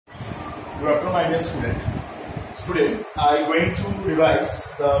Good afternoon, my dear student. Today, I am going to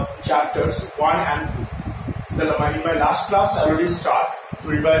revise the chapters 1 and 2. In my last class, I already started to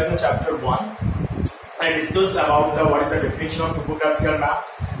revise the chapter 1. I discussed about what is the definition of topographical map,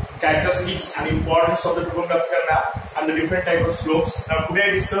 characteristics and importance of the topographical map, and the different type of slopes. Now, today I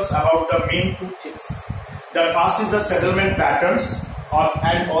discuss about the main two things. The first is the settlement patterns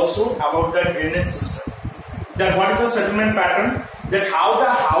and also about the drainage system. Then what is the settlement pattern? That how the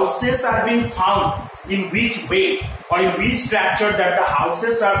houses are being found, in which way or in which structure that the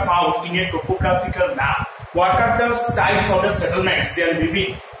houses are found in a topographical map. What are the types of the settlements they are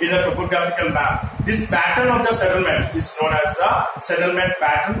living in the topographical map? This pattern of the settlement is known as the settlement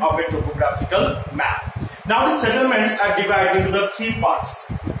pattern of a topographical map. Now the settlements are divided into the three parts.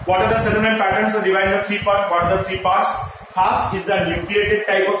 What are the settlement patterns are divided into three parts? What are the three parts? First is the nucleated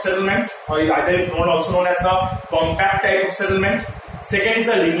type of settlement, or either also known as the compact type of settlement. Second is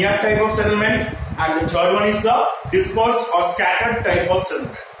the linear type of settlement, and the third one is the dispersed or scattered type of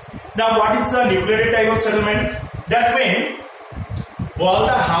settlement. Now, what is the nucleated type of settlement? That when all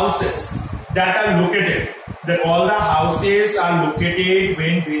the houses that are located,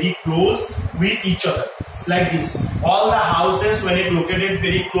 when very close with each other. It's like this. All the houses when it located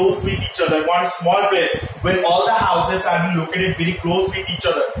very close with each other. One small place when all the houses are located very close with each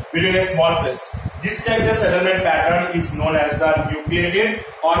other within a small place. This type of settlement pattern is known as the nucleated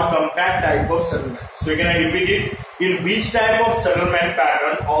or compact type of settlement. So again I repeat it. In which type of settlement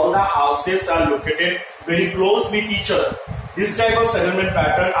pattern all the houses are located very close with each other. This type of settlement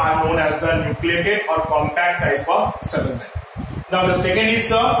pattern are known as the nucleated or compact type of settlement. Now the second is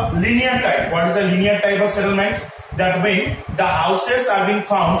the linear type. What is the linear type of settlement? That when the houses are being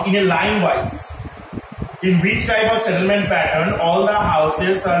found in a line wise. In which type of settlement pattern all the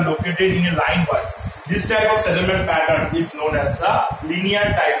houses are located in a line wise. This type of settlement pattern is known as the linear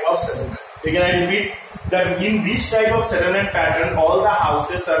type of settlement. Again I repeat that in which type of settlement pattern all the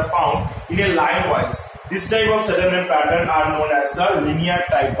houses are found in a line wise. This type of settlement pattern are known as the linear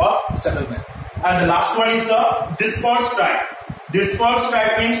type of settlement. And the last one is the dispersed type. Dispersed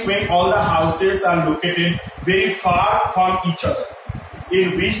type means when all the houses are located very far from each other.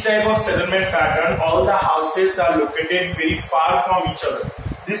 In which type of settlement pattern all the houses are located very far from each other.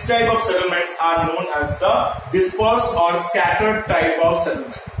 This type of settlements are known as the dispersed or scattered type of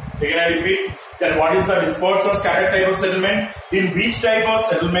settlement. Again I repeat that what is the dispersed or scattered type of settlement? In which type of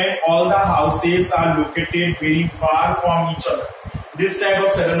settlement all the houses are located very far from each other. This type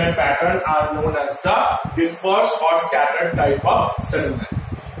of settlement pattern are known as the dispersed or scattered type of settlement.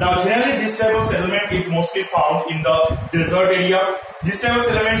 Now generally this type of settlement is mostly found in the desert area. This type of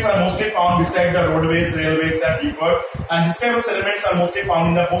settlements are mostly found beside the roadways, railways and river, and this type of settlements are mostly found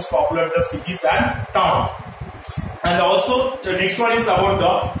in the most popular the cities and town. And also the next one is about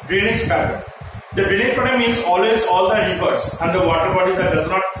the drainage pattern. The drainage pattern means always all the rivers and the water bodies that does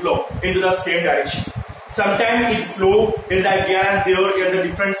not flow into the same direction. Sometimes it flow in the here and there in the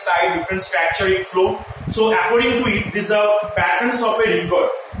different side, different structure it flow. So according to it, these are patterns of a river.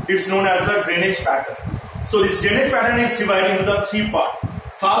 It's known as the drainage pattern. So this drainage pattern is divided into the three parts.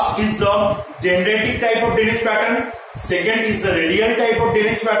 First is the dendritic type of drainage pattern. Second is the radial type of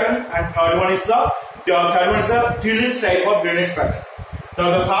drainage pattern, and third one is the trellis type of drainage pattern.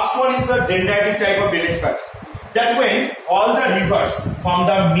 Now the first one is the dendritic type of drainage pattern. That when all the rivers from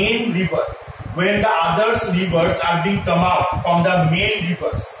the main river, when the other rivers are being come out from the main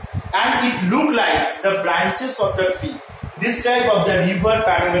rivers, and it look like the branches of the tree. This type of the river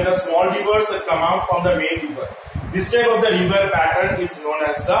pattern, when the small rivers come out from the main river, this type of the river pattern is known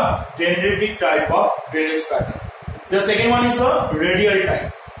as the dendritic type of drainage pattern. The second one is the radial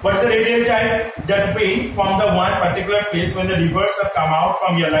type. What is the radial type? That when from the one particular place when the rivers have come out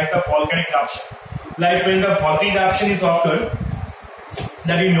from here, like the volcanic eruption. Like when the volcanic eruption is occurred,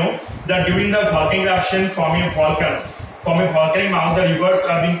 that you know that during the volcanic eruption from a volcanic mount, the rivers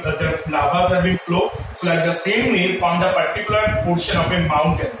are being, the lavas are being flow. So like the same way from the particular portion of a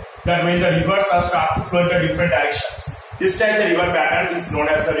mountain, that when the rivers are start to flow in different directions. This type the river pattern is known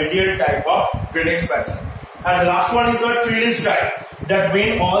as the radial type of drainage pattern. And the last one is the trellis type. That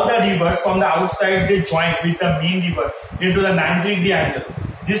when all the rivers from the outside they join with the main river into the 90-degree angle.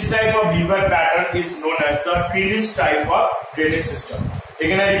 This type of river pattern is known as the trellis type of drainage system.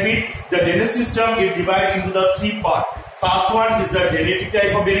 Again I repeat, the drainage system is divided into the three parts. First one is the dendritic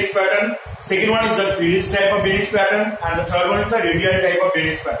type of drainage pattern. Second one is the trellis type of drainage pattern, and the third one is the radial type of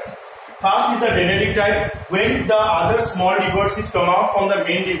drainage pattern. First is the dendritic type, when the other small rivers come out from the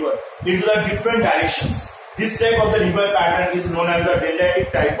main river into the different directions. This type of the river pattern is known as the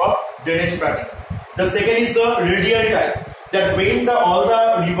dendritic type of drainage pattern. The second is the radial type. that when all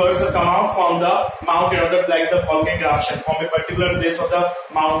the rivers come out from the mountain or like the volcanic eruption from a particular place of the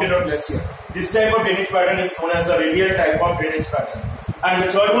mountain or glacier. This type of drainage pattern is known as the radial type of drainage pattern. And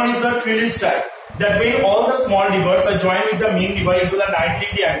the third one is the trellis type, that when all the small rivers are joined with the main river into the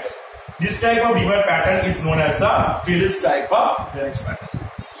 90-degree angle. This type of river pattern is known as the trellis type of drainage pattern.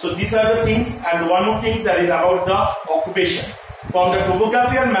 So these are the things, and one more thing that is about the occupation. From the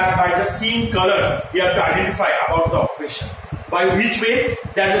topography and map, by the seeing color, we have to identify about the occupation. By which way?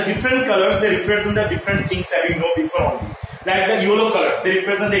 That the different colors, they represent the different things that we know before only. Like the yellow color, they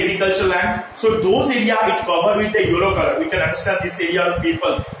represent the agricultural land. So those areas it covered with the yellow color. We can understand this area of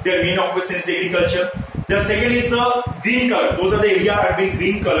people, their main occupation is agriculture. The second is the green color. Those are the areas that have been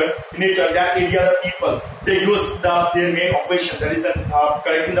green colored in nature. That area, the people, they use their main occupation. That is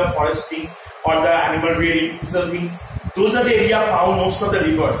collecting the forest things or the animal rearing, these are things. Those are the areas found most of the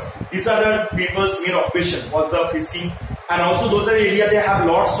rivers. These are the people's main occupation, was the fishing. And also those are the areas they have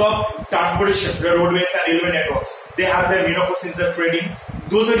lots of transportation, the roadways and railway networks. They have their main occupation is the trading.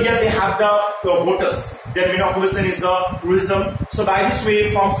 Those areas they have the hotels. Their main occupation is the tourism. So by this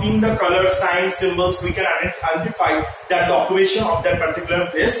way, from seeing the color, signs, symbols, we can identify that the occupation of that particular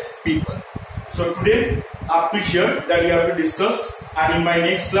place, people. So today, up to here, that we have to discuss, and in my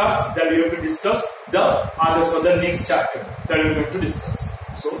next class, that we have to discuss the others or the next chapter that we are going to discuss.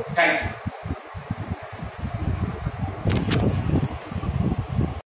 So thank you.